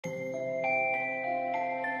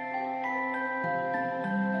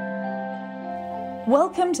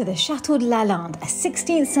Welcome to the Chateau de Lalande, a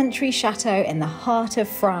 16th century chateau in the heart of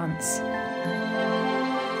France.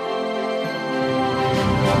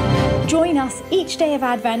 Join us each day of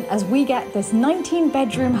Advent as we get this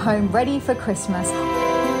 19-bedroom home ready for Christmas.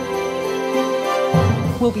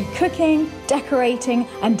 We'll be cooking, decorating,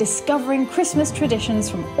 and discovering Christmas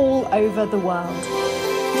traditions from all over the world.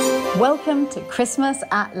 Welcome to Christmas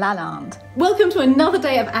at Lalande. Welcome to another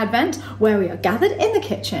day of Advent where we are gathered in the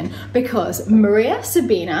kitchen because Maria,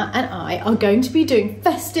 Sabina and I are going to be doing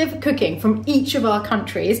festive cooking from each of our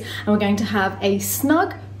countries, and we're going to have a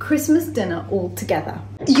snug Christmas dinner all together.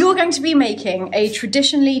 You're going to be making a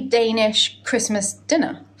traditionally Danish Christmas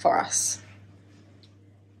dinner for us.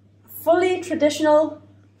 Fully traditional.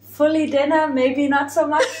 Fully dinner, maybe not so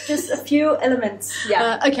much, just a few elements.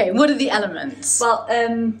 Yeah. Okay, what are the elements? Well,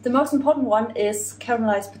 the most important one is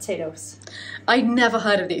caramelized potatoes. I'd never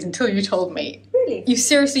heard of these until you told me. Really? You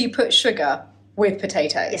seriously put sugar with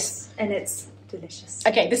potatoes? Yes, and it's delicious.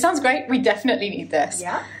 Okay, this sounds great. We definitely need this.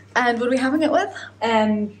 Yeah. And what are we having it with?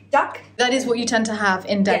 Duck. That is what you tend to have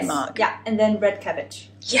in Denmark. Yes. Yeah, and then red cabbage.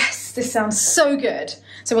 Yes, this sounds so good.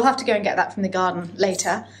 So we'll have to go and get that from the garden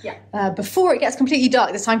later. Yeah. Before it gets completely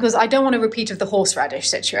dark this time, because I don't want a repeat of the horseradish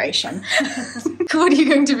situation. What are you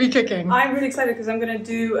going to be cooking? I'm really excited because I'm going to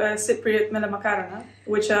do Cypriot MELOMAKARONA,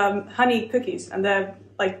 which are honey cookies, and they're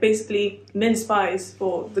like basically mince pies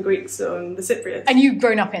for the Greeks and the Cypriots. And you've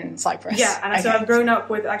grown up in Cyprus? Yeah, and so I've grown up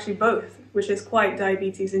with actually both, which is quite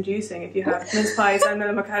diabetes inducing if you have mince pies and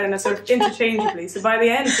MELOMAKARONA sort of interchangeably. So by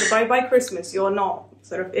the end, by Christmas, you're not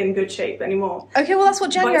sort of in good shape anymore. Okay, well that's what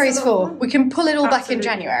January's for. We can pull it all back in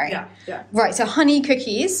January. Yeah, yeah. Right, so honey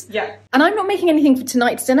cookies. Yeah. And I'm not making anything for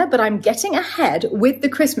tonight's dinner, but I'm getting ahead with the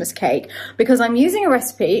Christmas cake because I'm using a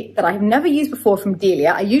recipe that I've never used before from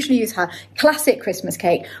Delia. I usually use her classic Christmas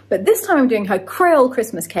cake, but this time I'm doing her Creole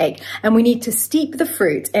Christmas cake, and we need to steep the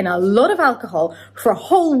fruit in a lot of alcohol for a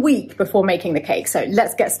whole week before making the cake. So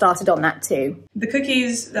let's get started on that too. The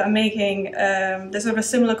cookies that I'm making, they're sort of a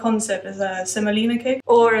similar concept as a semolina cake,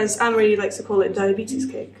 or as Anne-Marie likes to call it, diabetes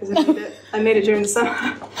cake, because I made it during the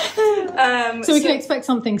summer. So we can expect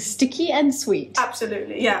something sticky and sweet.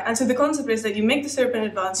 Absolutely, yeah. And so the concept is that you make the syrup in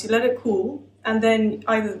advance, you let it cool, and then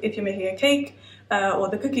either if you're making a cake or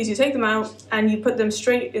the cookies, you take them out and you put them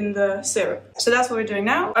straight in the syrup. So that's what we're doing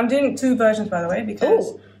now. I'm doing two versions, by the way,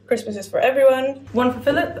 because Christmas is for everyone. One for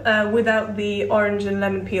Philip without the orange and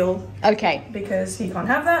lemon peel. Okay. Because he can't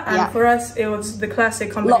have that. And for us, it was the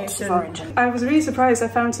classic combination. Lots of orange. I was really surprised. I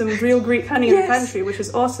found some real Greek honey in the pantry, which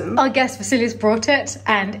is awesome. Our guest Vasilius brought it,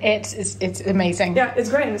 and it's amazing. Yeah, it's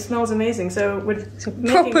great and it smells amazing. So we're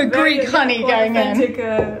proper Greek honey going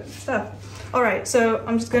in. Stuff. All right, so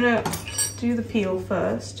I'm just gonna do the peel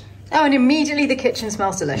first. Oh, and immediately the kitchen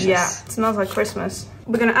smells delicious. Yeah, it smells like Christmas.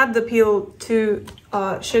 We're gonna add the peel to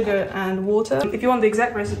our sugar and water. If you want the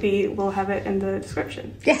exact recipe, we'll have it in the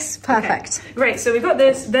description. Yes, perfect. Okay. Great, so we've got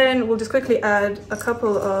this. Then we'll just quickly add a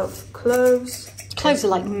couple of cloves. Cloves are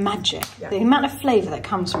like magic. Yeah. The amount of flavour that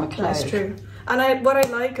comes from a clove. That's true. And what I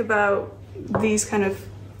like about these kind of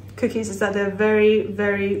cookies is that they're very,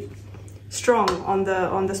 very strong on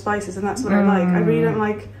the spices, and that's what I like. I really don't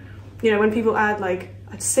like, you know, when people add like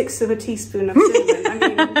a sixth of a teaspoon of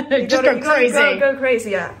cinnamon. I mean, just go crazy. Go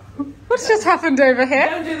crazy, yeah. What's just happened over here?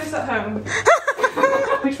 Don't do this at home.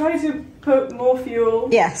 We tried to put more fuel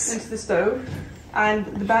into the stove, and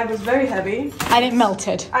the bag was very heavy. And it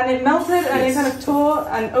melted. And it kind of tore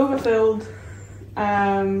and overfilled.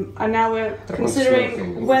 And now we're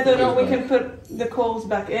considering whether or not we can put the coals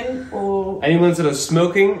back in, or anyone that are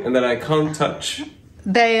smoking and that I can't touch.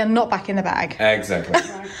 They are not back in the bag. Exactly.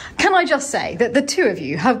 Can I just say that the two of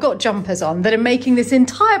you have got jumpers on that are making this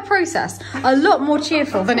entire process a lot more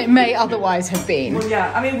cheerful than it may otherwise have been. Well,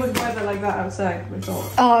 yeah, I mean, with weather like that outside, we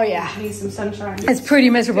thought, oh yeah, need some sunshine. It's pretty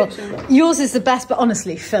miserable. Yours is the best, but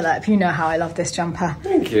honestly, Philip, you know how I love this jumper.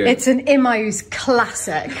 Thank you. It's an Emmaus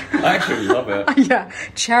classic. I actually love it. Yeah,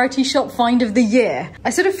 charity shop find of the year. I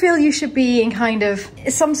sort of feel you should be in kind of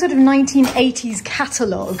some sort of 1980s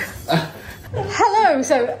catalogue. Hello,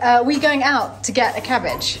 so we going out to get a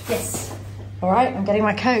cabbage? Yes. All right, I'm getting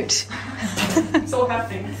my coat. It's all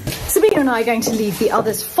happening. Sabina and I are going to leave the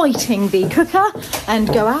others fighting the cooker and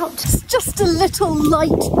go out. Just a little light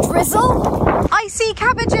drizzle. I see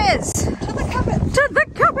cabbages. To the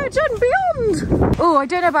cabbage and beyond. Oh, I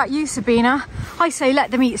don't know about you, Sabina. I say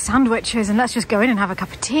let them eat sandwiches and let's just go in and have a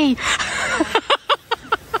cup of tea.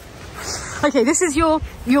 Okay, this is your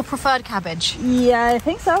preferred cabbage. Yeah, I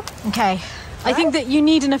think so. Okay. I think that you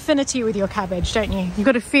need an affinity with your cabbage, don't you? You've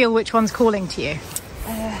got to feel which one's calling to you.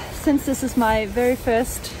 Since this is my very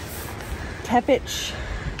first cabbage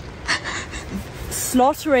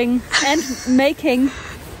slaughtering and making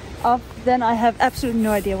of, then I have absolutely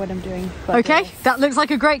no idea what I'm doing. But, okay, that looks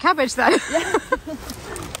like a great cabbage then. Yeah.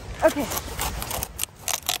 Okay.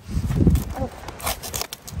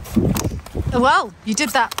 Well, you did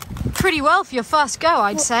that pretty well for your first go,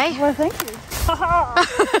 I'd say. Well, thank you.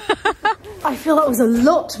 I feel that was a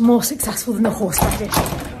lot more successful than the horseradish.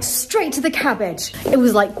 Straight to the cabbage. It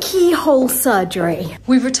was like keyhole surgery.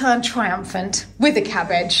 We've returned triumphant with the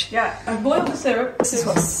cabbage. Yeah, I boiled the syrup. This is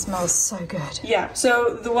what smells so good. Yeah,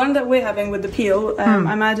 so the one that we're having with the peel,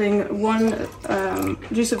 I'm adding one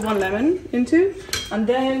juice of 1 lemon into, and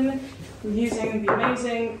then we're using the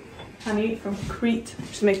amazing honey from Crete,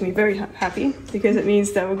 which makes me very happy because it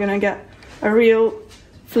means that we're gonna get a real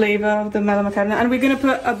flavor of the MELOMAKARONA, and we're going to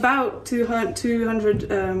put about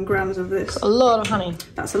 200 grams of this. A lot of honey.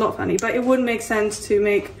 That's a lot of honey, but it wouldn't make sense to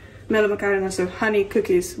make MELOMAKARONA, so honey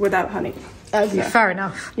cookies, without honey. Yeah, fair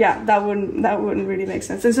enough. Yeah, that wouldn't really make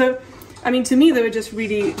sense. And so, I mean, to me they were just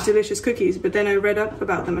really delicious cookies, but then I read up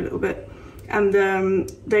about them a little bit, and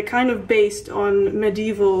they're kind of based on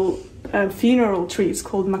medieval funeral trees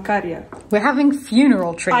called makaria. We're having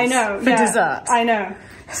funeral trees. I know, for dessert. I know.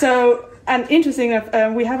 So. And interesting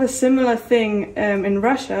enough, we have a similar thing in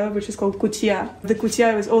Russia, which is called kutia. The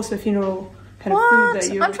kutia is also a funeral kind of food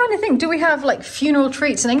that you... I'm trying to think, do we have like funeral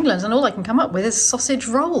treats in England? And all I can come up with is sausage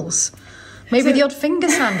rolls. Maybe the odd finger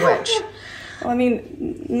sandwich. Well, I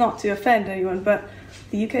mean, not to offend anyone, but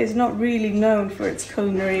the UK is not really known for its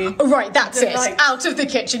culinary... Right, that's it. Out of the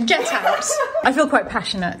kitchen, get out. I feel quite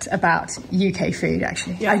passionate about UK food,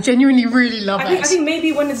 actually. Yeah. I genuinely really love it. I think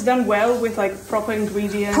maybe when it's done well with like proper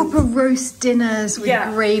ingredients. Proper roast dinners with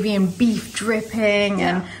gravy and beef dripping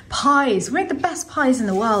and pies. We make the best pies in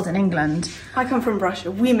the world in England. I come from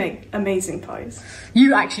Russia. We make amazing pies.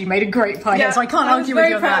 You actually made a great pie here, so I can't argue with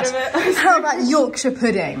you on that. How about Yorkshire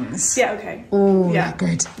puddings? Yeah, okay. Oh, yeah,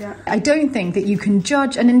 good. Yeah. I don't think that you can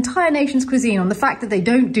judge an entire nation's cuisine on the fact that they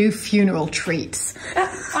don't do funeral treats.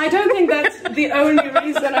 I don't think that's the only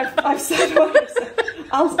reason I've said what I said.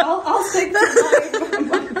 I'll stick to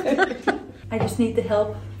my opinion. I just need the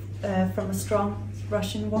help from a strong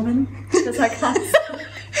Russian woman, because I can't.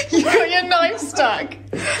 You got your knife stuck.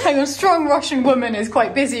 Hang on, a strong Russian woman is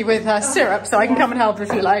quite busy with her syrup, so I can come and help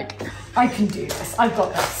if you like. I can do this. I've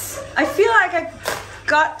got this. I feel like I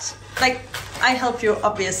got, like, I helped you,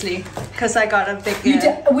 obviously, because I got a big...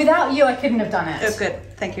 Without you, I couldn't have done it. Oh, good.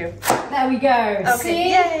 Thank you. There we go. Okay. See?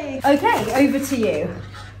 Yay. Okay, over to you.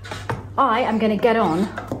 I am going to get on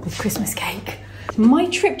with Christmas cake. My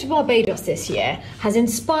trip to Barbados this year has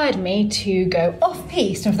inspired me to go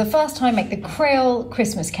off-piste and for the first time make the Creole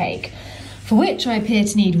Christmas cake, for which I appear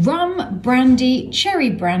to need rum, brandy, cherry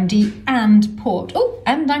brandy and port. Oh,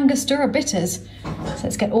 and Angostura bitters. So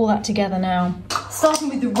let's get all that together now. Starting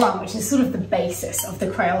with the rum, which is sort of the basis of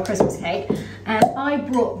the Creole Christmas cake. And I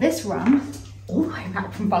brought this rum all the way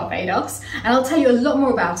back from Barbados. And I'll tell you a lot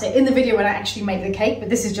more about it in the video when I actually make the cake, but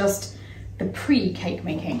this is just the pre-cake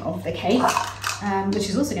making of the cake. Which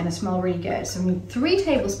is also going to smell really good. So we need 3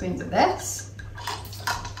 tablespoons of this,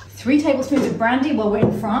 3 tablespoons of brandy. Well, we're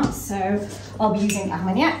in France, so I'll be using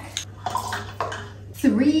Armagnac.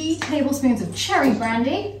 3 tablespoons of cherry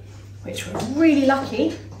brandy, which we're really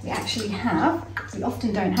lucky we actually have. We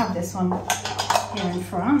often don't have this one here in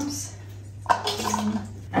France.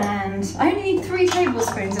 And I only need 3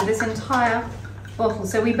 tablespoons of this entire bottle,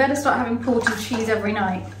 so we better start having ported cheese every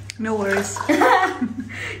night. No worries.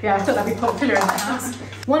 Yeah, I thought that'd be popular in the house.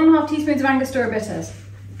 1.5 teaspoons of Angostura bitters.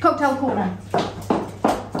 Cocktail corner.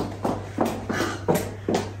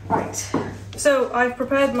 Right. So I've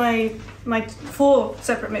prepared my 4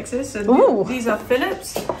 separate mixes. So these are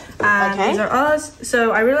Philip's and these are ours.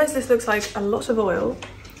 So I realize this looks like a lot of oil,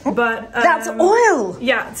 but that's oil.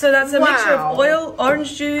 Yeah. So that's a mixture of oil,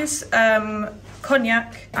 orange juice,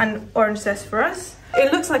 cognac, and orange zest for us.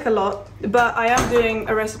 It looks like a lot, but I am doing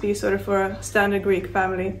a recipe sort of for a standard Greek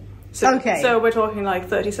family. So, so we're talking like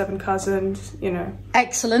 37 cousins, you know.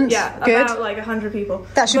 Excellent. Yeah, good. About like 100 people.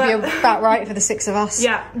 That should be about right for the 6 of us.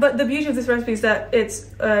 Yeah, but the beauty of this recipe is that it's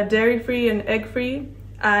dairy-free and egg-free,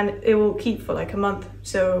 and it will keep for like a month.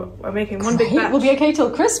 So we're making one big batch. We'll be okay till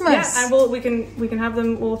Christmas. Yeah, and we can have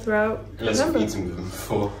them all throughout November. Let's eat them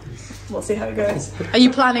before. We'll see how it goes. Are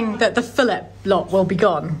you planning that the Philip lot will be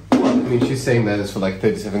gone? Well, I mean, she's saying that it's for like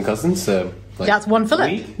 37 cousins, so... Like that's 1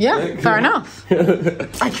 Philip. Yeah, fair enough.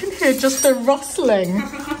 I can hear just a rustling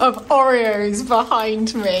of Oreos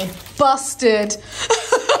behind me. Busted.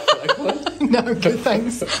 Like what? No, good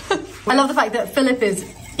thanks. I love the fact that Philip is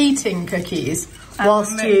eating cookies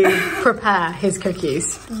whilst you prepare his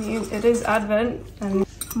cookies. I mean, it is Advent and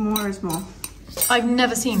more is more. I've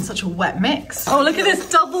never seen such a wet mix. Oh, look at this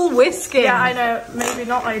double whisking. Yeah, I know. Maybe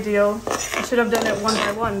not ideal. I should have done it one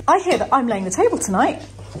by one. I hear that I'm laying the table tonight.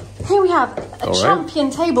 Here we have a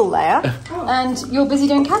champion table layer, and you're busy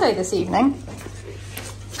doing Cadeau this evening.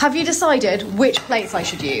 Have you decided which plates I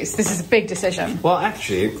should use? This is a big decision. Well,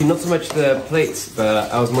 actually, not so much the plates,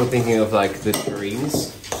 but I was more thinking of like the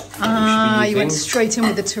tureens. Ah, you went straight in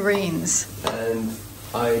with the tureens. And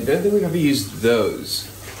I don't think we've ever used those.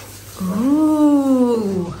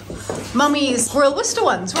 Ooh. Mummy's Royal Worcester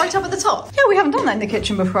ones, right up at the top. Yeah, we haven't done that in the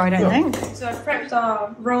kitchen before, I don't think. So I've prepped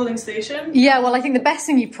our rolling station. Yeah, well, I think the best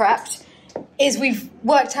thing you prepped is we've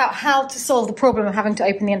worked out how to solve the problem of having to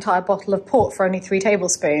open the entire bottle of port for only 3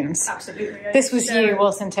 tablespoons. Absolutely. Yeah. This was you,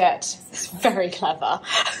 wasn't it? It's very clever.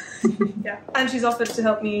 Yeah, and she's offered to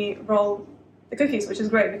help me roll the cookies, which is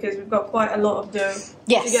great because we've got quite a lot of dough to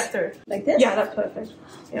get through. Like this? Yeah, that's perfect.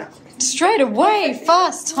 Yeah. Straight away,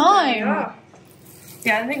 first time.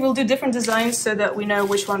 Yeah, I think we'll do different designs so that we know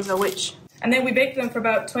which ones are which. And then we bake them for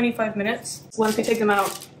about 25 minutes. Once we take them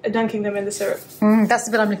out, dunking them in the syrup. That's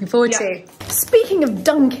the bit I'm looking forward to. Speaking of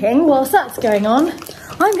dunking, whilst that's going on,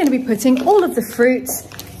 I'm going to be putting all of the fruits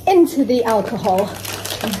into the alcohol.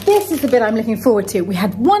 And this is the bit I'm looking forward to. We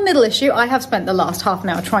had one little issue. I have spent the last half an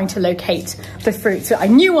hour trying to locate the fruits that I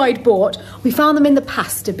knew I'd bought. We found them in the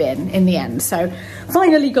pasta bin in the end, so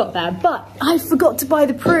finally got there. But I forgot to buy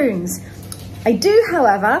the prunes. I do,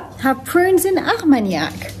 however, have prunes in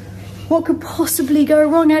Armagnac. What could possibly go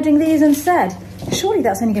wrong adding these instead? Surely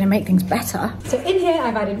that's only going to make things better. So in here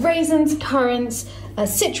I've added raisins, currants,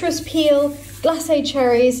 citrus peel, glacé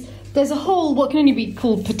cherries. There's a whole, what can only be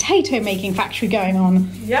called potato making factory going on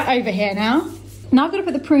over here now. Now I've got to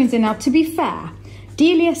put the prunes in. Now, to be fair,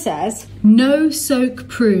 Delia says no soak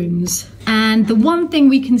prunes. And the one thing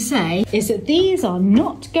we can say is that these are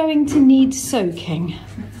not going to need soaking.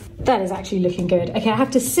 That is actually looking good. Okay, I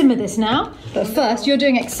have to simmer this now. But first, you're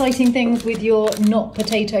doing exciting things with your not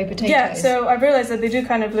potatoes. Yeah, so I realised that they do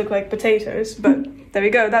kind of look like potatoes, but there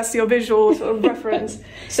we go. That's your visual sort of reference.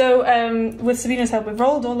 So with Sabina's help, we've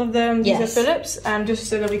rolled all of them. These are Phillips, and just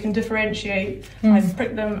so that we can differentiate, I've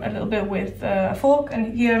pricked them a little bit with a fork,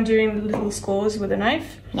 and here I'm doing little scores with a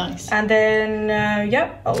knife. Nice. And then,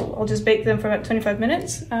 I'll just bake them for about 25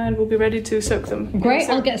 minutes, and we'll be ready to soak them. Great,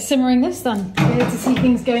 I'll get simmering this then. We're here to see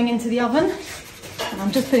things going into the oven. And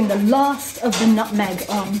I'm just putting the last of the nutmeg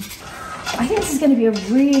on. I think this is going to be a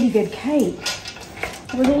really good cake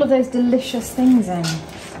with all of those delicious things in.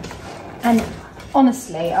 And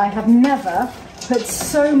honestly, I have never put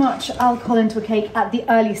so much alcohol into a cake at the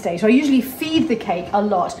early stage. So I usually feed the cake a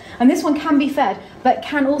lot, and this one can be fed, but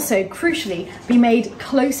can also, crucially, be made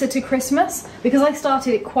closer to Christmas. Because I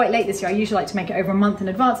started it quite late this year, I usually like to make it over a month in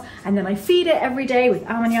advance, and then I feed it every day with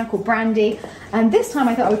Armagnac or brandy. And this time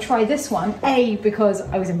I thought I would try this one, A, because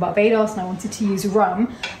I was in Barbados and I wanted to use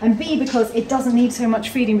rum, and B, because it doesn't need so much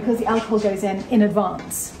feeding because the alcohol goes in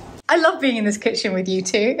advance. I love being in this kitchen with you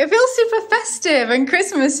two. It feels super festive and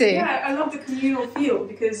Christmassy. Yeah, I love the communal feel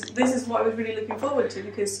because this is what I was really looking forward to,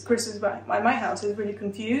 because Christmas at my house is really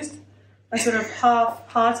confused and sort of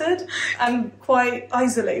half-hearted and quite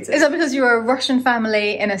isolated. Is that because you're a Russian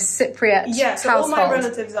family in a Cypriot household? All my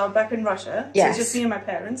relatives are back in Russia, so it's just me and my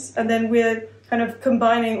parents, and then we're kind of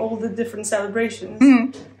combining all the different celebrations,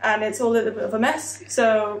 and it's all a little bit of a mess.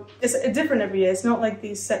 So it's different every year. It's not like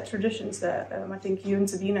these set traditions that I think you and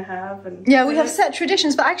Sabina have. And yeah, we have set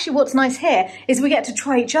traditions, but actually what's nice here is we get to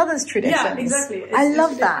try each other's traditions. Yeah, exactly. I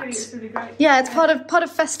love that. It's really great. Yeah, it's part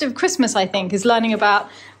of festive Christmas, I think, is learning about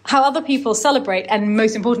how other people celebrate, and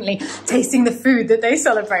most importantly, tasting the food that they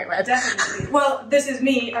celebrate with. Definitely. Well, this is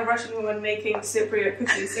me, a Russian woman, making Cypriot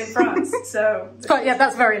cookies in France, so... Yeah,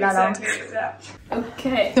 that's very Lalande. Exactly, yeah.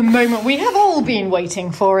 Okay. The moment we have all been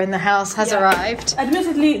waiting for in the house has arrived.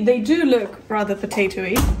 Admittedly, they do look rather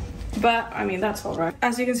potatoey, but, I mean, that's all right.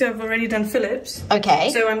 As you can see, I've already done Phillips. Okay.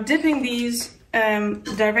 So I'm dipping these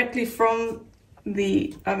directly from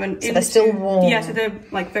the oven. So they're still warm. Yeah, so they're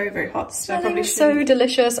like very, very hot. So I probably so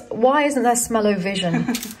delicious. Why isn't there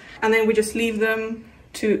smell-o-vision? And then we just leave them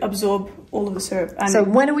to absorb all of the syrup. And so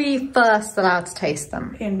when are we first allowed to taste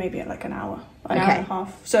them? In maybe like an hour and a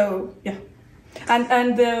half. So yeah.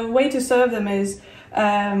 And the way to serve them is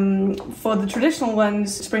for the traditional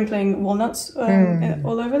ones, sprinkling walnuts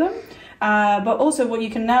all over them. But also what you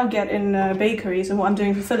can now get in bakeries, and what I'm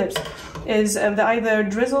doing for Phillips, is they're either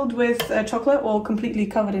drizzled with chocolate or completely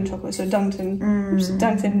covered in chocolate, so dunked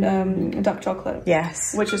in dark chocolate.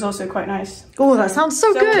 Yes. Which is also quite nice. Oh, that sounds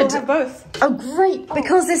so good. We'll have both. Oh, great.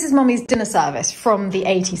 Because this is Mummy's dinner service from the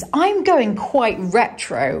 80s, I'm going quite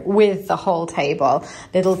retro with the whole table.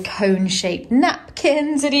 Little cone-shaped napkins.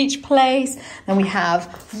 napkins at each place. Then we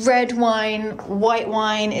have red wine, white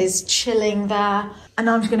wine is chilling there. And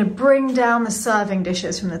I'm just gonna bring down the serving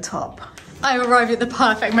dishes from the top. I arrived at the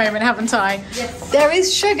perfect moment, haven't I? Yes. There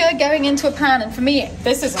is sugar going into a pan, and for me,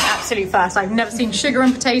 this is an absolute first. I've never seen sugar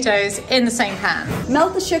and potatoes in the same pan.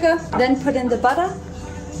 Melt the sugar, then put in the butter.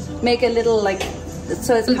 Make a little like,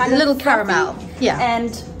 so it's kind of little caramel. Yeah.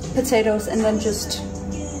 And potatoes, and then just...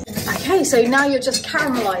 Okay, so now you're just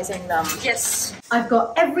caramelizing them. Yes. I've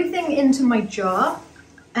got everything into my jar,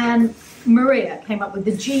 and Maria came up with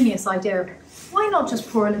the genius idea of why not just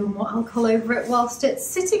pour a little more alcohol over it whilst it's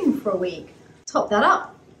sitting for a week? Top that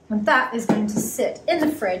up, and that is going to sit in the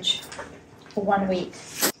fridge for 1 week.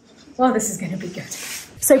 Well, this is going to be good.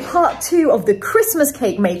 So part 2 of the Christmas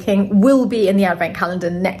cake making will be in the Advent calendar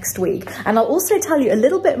next week. And I'll also tell you a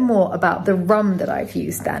little bit more about the rum that I've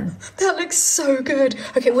used then. That looks so good.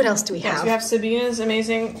 Okay, what else do we have? Yes, we have Sabina's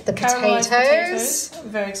amazing the potatoes.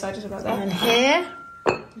 Very excited about that. And here,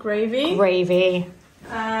 gravy. Gravy.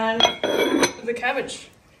 And the cabbage.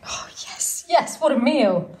 Oh, yes. Yes, what a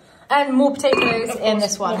meal. And more potatoes in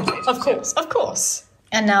this one. Of course, of course.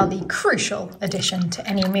 And now the crucial addition to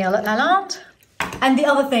any meal at Lalande. And the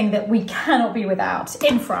other thing that we cannot be without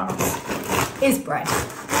in France is bread.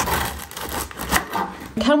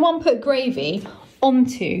 Can one put gravy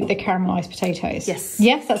onto the caramelised potatoes? Yes.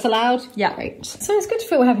 Yes, that's allowed? Yeah. Great. So it's good to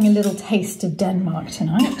feel we're having a little taste of Denmark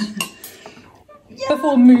tonight.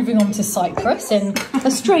 Before moving on to Cyprus in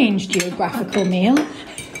a strange geographical meal.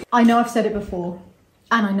 I know I've said it before,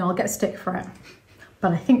 and I know I'll get stick for it,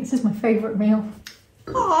 but I think this is my favourite meal.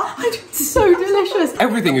 Oh, it's so delicious.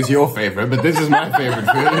 Everything is your favourite, but this is my favourite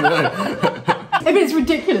food. I mean, it's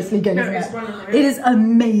ridiculously good, isn't it? It is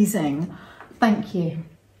amazing. Thank you.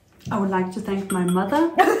 I would like to thank my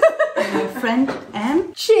mother and my friend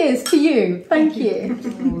Anne. Cheers to you. Thank you.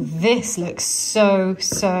 Oh, this looks so,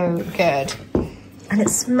 so good. And it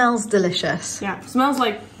smells delicious. Yeah, it smells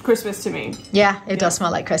like Christmas to me. Yeah, it does smell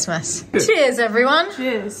like Christmas. Cheers, everyone.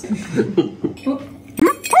 Cheers.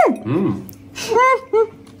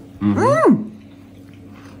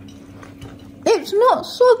 It's not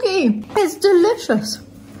soggy. It's delicious.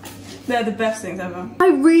 They're the best things ever. I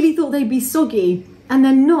really thought they'd be soggy, and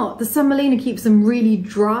they're not. The semolina keeps them really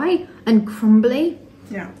dry and crumbly.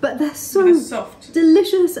 Yeah. But they're so soft,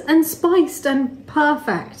 delicious and spiced and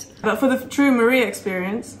perfect. But for the true Maria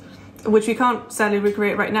experience, which we can't sadly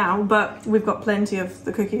recreate right now, but we've got plenty of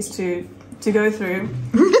the cookies to go through.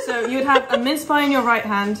 So you'd have a mince pie in your right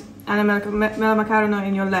hand and a MELOMAKARONA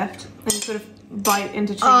in your left, and you sort of bite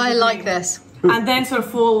interchangeably. Oh, I like this. And then sort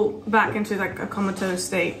of fall back into like a comatose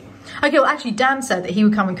state. Okay, well actually Dan said that he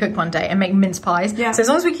would come and cook one day and make mince pies. Yeah. So as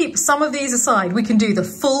long as we keep some of these aside, we can do the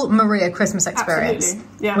full Maria Christmas experience.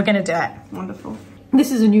 Absolutely. Yeah. We're going to do it. Wonderful.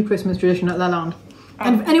 This is a new Christmas tradition at Lalande.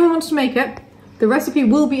 And if anyone wants to make it, the recipe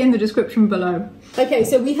will be in the description below. Okay,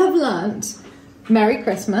 so we have learnt Merry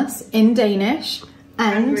Christmas in Danish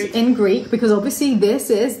and in Greek, because obviously this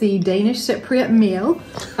is the Danish Cypriot meal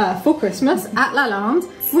for Christmas at Lalande.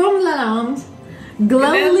 From Lalande,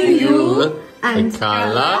 Glædelig jul and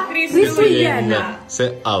Kalla Christmas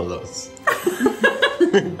se allos.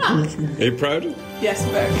 Are you proud? Yes,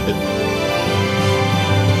 very.